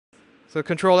So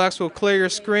Control X will clear your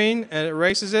screen and it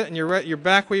erases it, and you're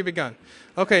back where you begun.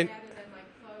 Okay. Rather than my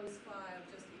close file,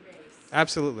 just erase.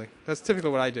 Absolutely. That's typically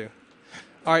what I do.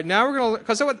 All right, now we're going to,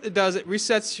 because what it does, it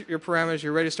resets your parameters.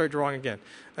 You're ready to start drawing again.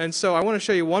 And so I want to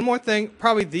show you one more thing,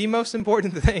 probably the most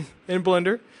important thing in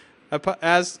Blender,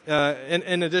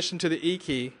 in addition to the E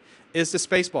key, is the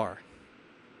space bar.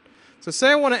 So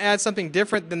say I want to add something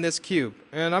different than this cube,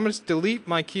 and I'm going to delete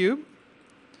my cube.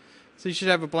 So you should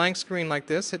have a blank screen like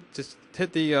this. Just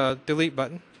hit the delete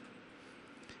button.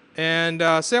 And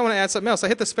say I want to add something else. I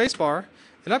hit the space bar,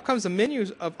 and up comes the menu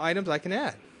of items I can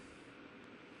add.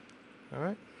 All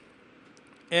right.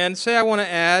 And say I want to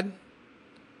add,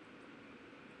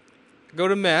 go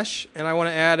to Mesh, and I want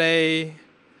to add a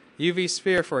UV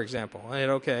sphere, for example. I hit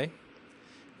OK.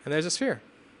 And there's a sphere.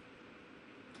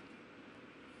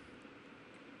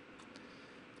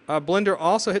 Blender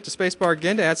also hit the spacebar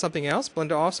again to add something else.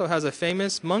 Blender also has a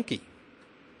famous monkey.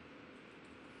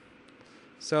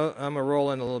 So I'm going to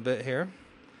roll in a little bit here.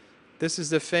 This is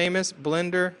the famous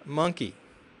Blender monkey.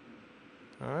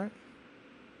 All right.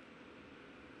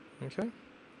 Okay.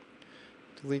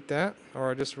 Delete that,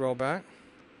 or just roll back.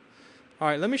 All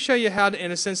right, let me show you how to,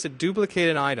 in a sense, to duplicate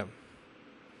an item.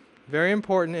 Very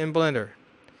important in Blender.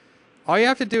 All you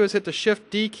have to do is hit the Shift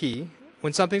D key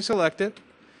when something's selected,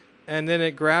 and then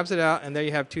it grabs it out, and there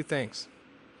you have two things.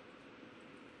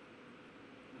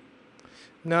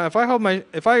 Now, if I hold my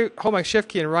Shift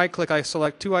key and right-click, I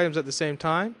select two items at the same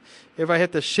time. If I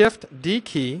hit the Shift D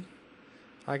key,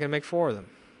 I can make four of them.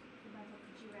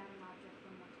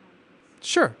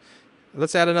 Sure.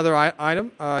 Let's add another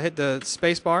item. Hit the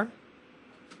space bar.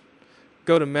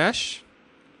 Go to Mesh.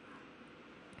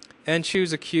 And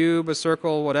choose a cube, a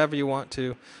circle, whatever you want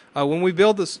to. When we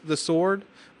build the sword,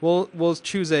 we'll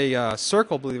choose a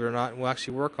circle, believe it or not, and we'll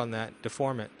actually work on that,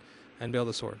 deform it, and build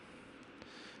a sword.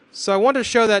 So I wanted to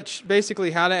show that basically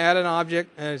how to add an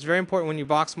object, and it's very important when you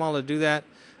box model to do that.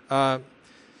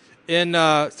 In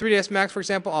 3ds Max, for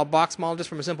example, I'll box model just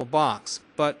from a simple box.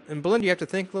 But in Blender, you have to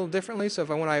think a little differently. So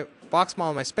when I box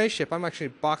model my spaceship, I'm actually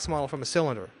box model from a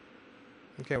cylinder.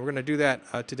 Okay, we're going to do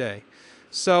that today.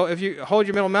 So if you hold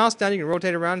your middle mouse down, you can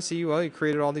rotate around and see, well, you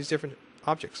created all these different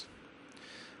objects.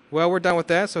 Well, we're done with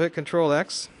that, so hit Control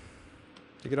X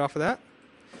to get off of that.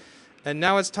 And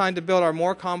now it's time to build our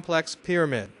more complex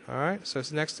pyramid. All right, so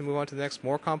it's next to move on to the next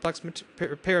more complex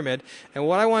pyramid. And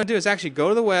what I want to do is actually go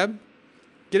to the web,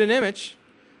 get an image,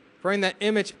 bring that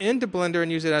image into Blender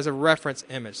and use it as a reference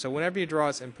image. So whenever you draw,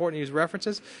 it's important to use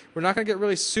references. We're not going to get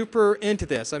really super into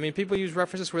this. I mean, people use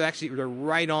references where they're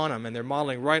right on them and they're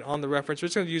modeling right on the reference. We're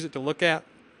just going to use it to look at.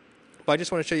 But I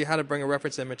just want to show you how to bring a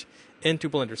reference image into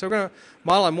Blender. So we're going to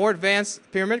model a more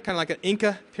advanced pyramid, kind of like an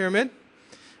Inca pyramid.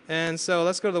 And so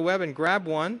let's go to the web and grab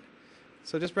one.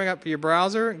 So just bring up your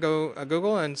browser, go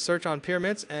Google, and search on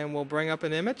pyramids, and we'll bring up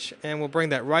an image, and we'll bring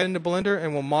that right into Blender,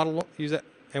 and we'll model, use that,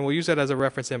 and we'll use that as a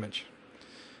reference image.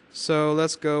 So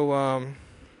let's go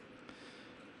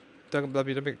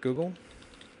www.google.com,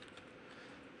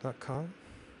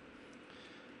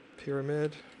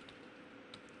 pyramid,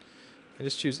 and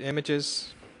just choose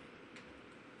images.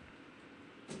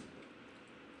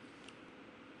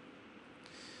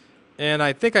 And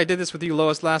I think I did this with you,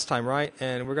 Lois, last time, right?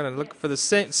 And we're going to look for the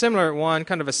similar one,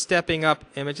 kind of a stepping up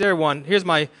image. There one. Here's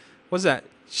my, what's that?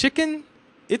 Chichen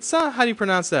Itza? How do you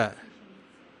pronounce that?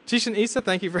 Chichen Itza?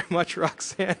 Thank you very much,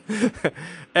 Roxanne.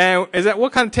 And is that,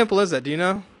 what kind of temple is that? Do you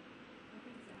know?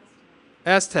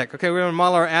 Aztec. Okay, we're going to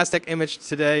model our Aztec image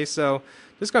today. So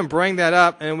just going to bring that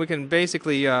up, and we can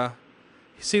basically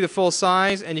see the full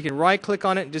size. And you can right-click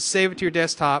on it and just save it to your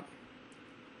desktop.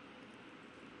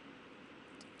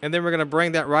 And then we're going to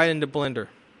bring that right into Blender.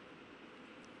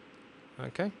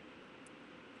 Okay.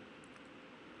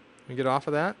 You get off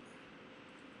of that.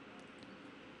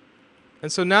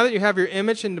 And so now that you have your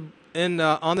image on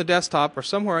the desktop or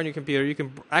somewhere on your computer, you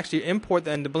can actually import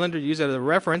that into Blender, use it as a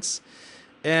reference.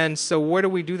 And so where do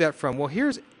we do that from? Well,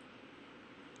 here's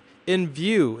in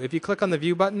View. If you click on the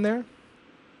View button there.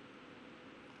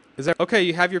 Okay,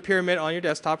 you have your pyramid on your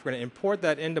desktop. We're going to import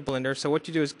that into Blender. So what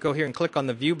you do is go here and click on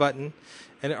the View button,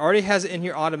 and it already has it in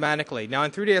here automatically. Now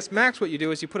in 3ds Max, what you do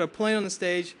is you put a plane on the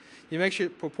stage, you make sure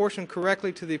it proportions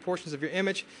correctly to the portions of your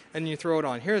image, and you throw it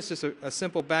on. Here it's just a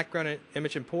simple background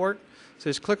image import. So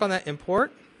just click on that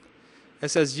import. It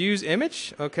says Use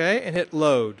Image, okay, and hit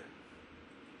Load.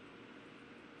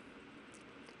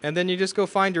 And then you just go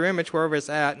find your image wherever it's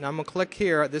at. And I'm going to click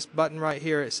here at this button right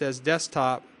here. It says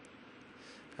Desktop.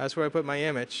 That's where I put my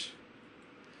image.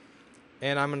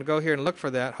 And I'm going to go here and look for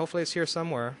that. Hopefully it's here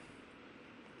somewhere.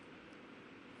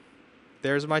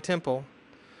 There's my temple.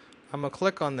 I'm going to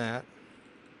click on that.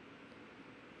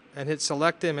 and hit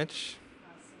select image.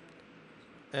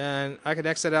 And I can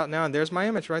exit out now, and there's my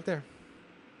image right there.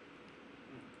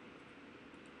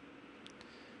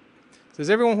 So is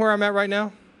everyone where I'm at right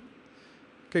now?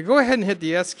 Okay, go ahead and hit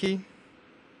the S key.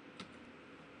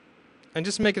 And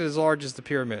just make it as large as the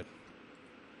pyramid.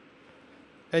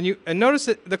 And notice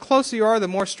that the closer you are, the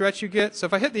more stretch you get. So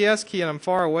if I hit the S key and I'm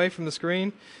far away from the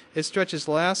screen, it stretches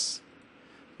less.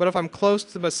 But if I'm close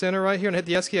to the center right here and hit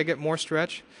the S key, I get more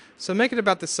stretch. So make it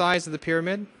about the size of the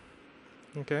pyramid.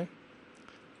 Okay.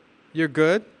 You're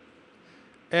good.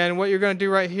 And what you're going to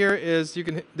do right here is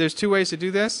there's two ways to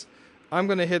do this. I'm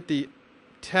going to hit the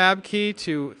Tab key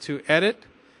to edit,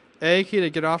 A key to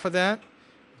get off of that,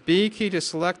 B key to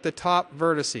select the top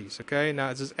vertices. Okay.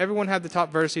 Now does everyone have the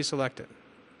top vertices selected?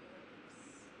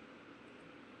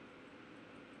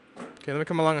 Okay, let me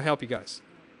come along and help you guys.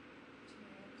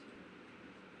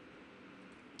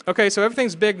 Okay, so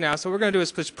everything's big now. So what we're going to do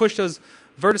is push those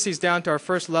vertices down to our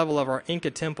first level of our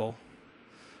Inca temple.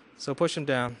 So push them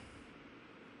down.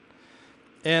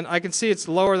 And I can see it's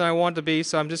lower than I want it to be,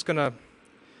 so I'm just going to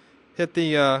hit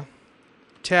the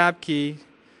Tab key,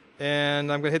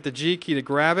 and I'm going to hit the G key to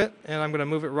grab it, and I'm going to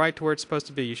move it right to where it's supposed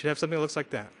to be. You should have something that looks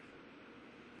like that.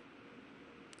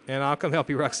 And I'll come help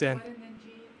you, Roxanne.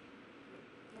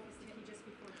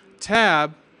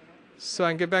 Tab, so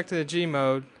I can get back to the G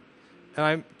mode, and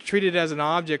I treat it as an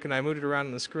object, and I move it around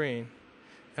on the screen,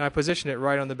 and I position it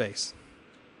right on the base.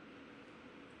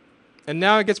 And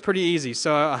now it gets pretty easy.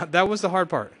 So that was the hard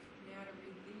part. Now to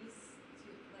release,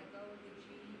 to let go of the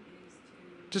G is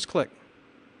to... Just click.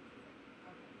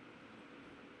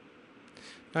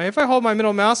 Now if I hold my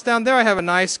middle mouse down there, I have a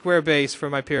nice square base for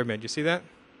my pyramid. You see that?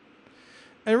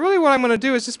 And really what I'm going to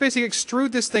do is just basically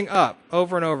extrude this thing up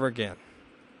over and over again.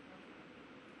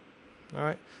 All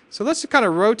right. So let's just kind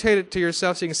of rotate it to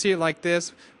yourself so you can see it like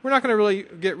this. We're not going to really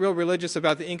get real religious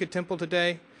about the Inca temple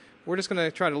today. We're just going to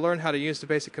try to learn how to use the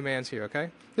basic commands here, okay?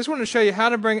 Just wanted to show you how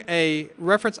to bring a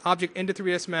reference object into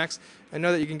 3ds Max and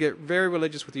know that you can get very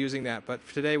religious with using that, but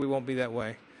for today we won't be that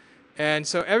way. And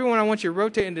so everyone, I want you to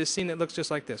rotate into a scene that looks just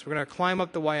like this. We're going to climb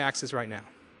up the y-axis right now.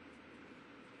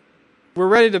 We're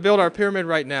ready to build our pyramid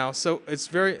right now, so it's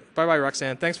very... Bye-bye,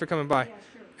 Roxanne. Thanks for coming by. Yeah,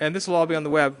 sure. And this will all be on the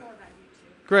web. All about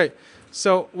YouTube. Great.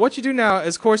 So what you do now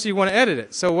is, of course, you want to edit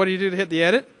it. So what do you do to hit the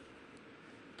edit?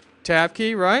 Tab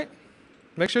key, right?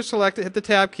 Make sure it's selected. Hit the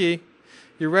Tab key.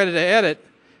 You're ready to edit.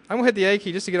 I'm going to hit the A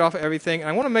key just to get off of everything. And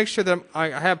I want to make sure that I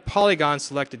have polygons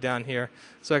selected down here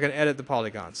so I can edit the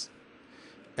polygons.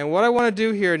 And what I want to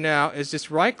do here now is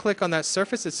just right-click on that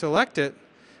surface that's selected.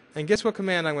 And guess what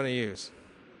command I'm going to use?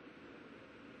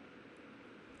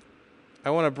 I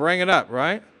want to bring it up,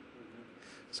 right?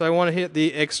 So I want to hit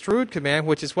the Extrude command,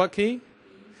 which is what key?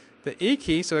 The E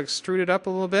key, so extrude it up a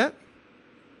little bit.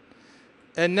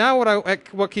 And now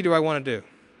what key do I want to do?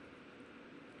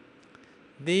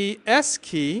 The S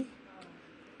key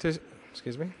to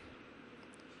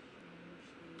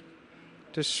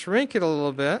shrink it a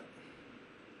little bit.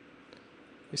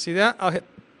 You see that? I'll hit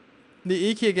the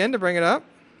E key again to bring it up.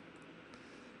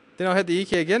 Then I'll hit the E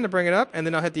key again to bring it up, and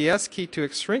then I'll hit the S key to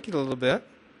shrink it a little bit.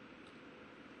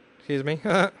 Excuse me.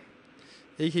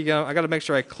 E key, I got to make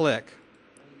sure I click.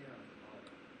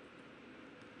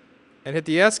 And hit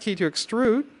the S key to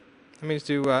extrude. That means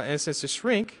to, in a sense, to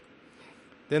shrink.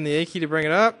 Then the A key to bring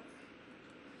it up.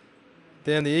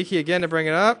 Then the E key again to bring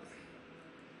it up.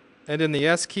 And then the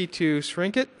S key to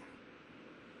shrink it.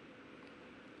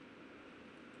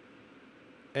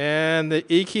 And the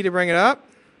E key to bring it up.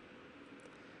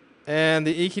 And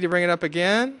the E key to bring it up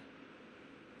again.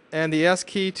 And the S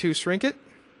key to shrink it.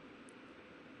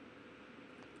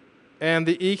 And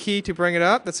the E key to bring it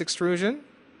up. That's extrusion.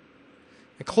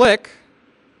 And click.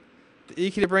 The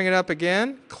E key to bring it up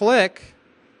again. Click.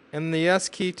 And the S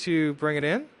key to bring it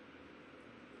in.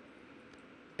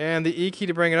 And the E key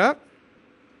to bring it up.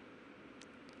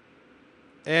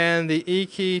 And the E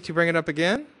key to bring it up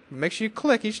again. Make sure you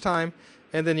click each time.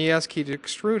 And then the S key to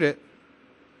extrude it.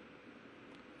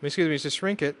 Excuse me, to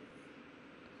shrink it.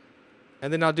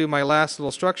 And then I'll do my last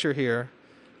little structure here.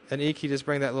 And E key, just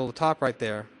bring that little top right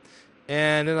there.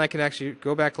 And then I can actually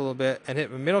go back a little bit and hit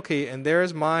my middle key, and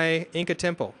there's my Inca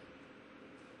temple.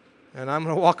 And I'm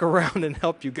going to walk around and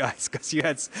help you guys, because you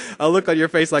had a look on your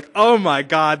face like, oh my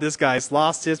God, this guy's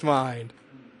lost his mind.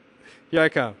 Here I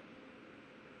come.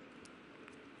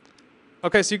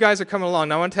 Okay, so you guys are coming along.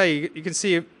 Now I want to tell you, you can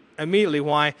see immediately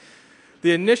why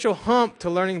the initial hump to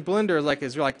learning Blender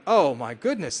is like, oh my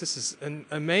goodness, this is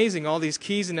amazing, all these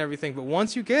keys and everything. But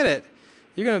once you get it,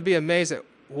 you're going to be amazed at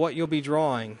what you'll be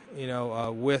drawing,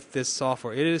 with this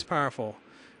software. It is powerful,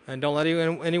 and don't let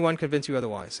anyone convince you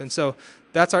otherwise. And so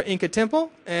That's our Inca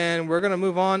temple, and we're going to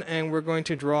move on and we're going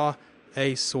to draw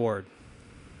a sword.